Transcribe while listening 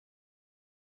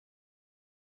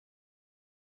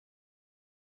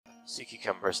Sea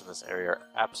cucumbers in this area are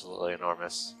absolutely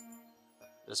enormous.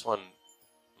 This one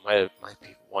might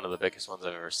be one of the biggest ones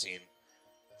I've ever seen.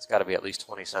 It's got to be at least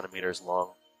 20 centimeters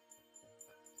long.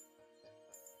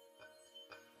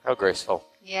 How graceful.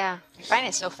 Yeah, I find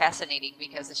it so fascinating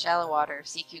because the shallow water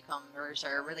sea cucumbers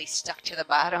are really stuck to the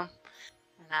bottom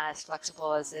and not as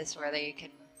flexible as this where they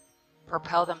can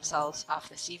propel themselves off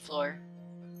the seafloor.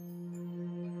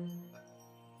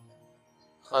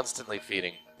 Constantly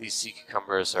feeding. These sea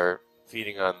cucumbers are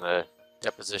feeding on the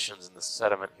depositions in the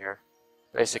sediment here.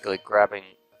 Basically grabbing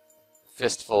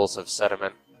fistfuls of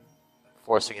sediment,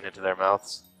 forcing it into their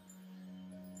mouths,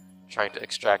 trying to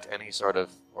extract any sort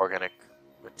of organic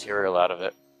material out of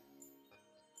it.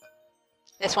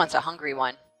 This one's a hungry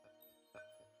one.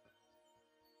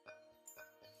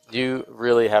 You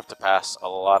really have to pass a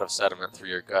lot of sediment through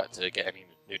your gut to get any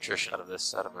nutrition out of this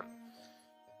sediment.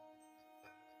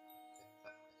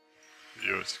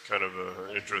 Yeah, it's kind of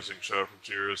an interesting shot from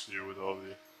Tierra's view with all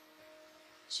the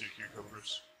sea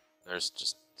cucumbers. There's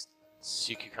just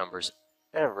sea cucumbers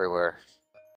everywhere.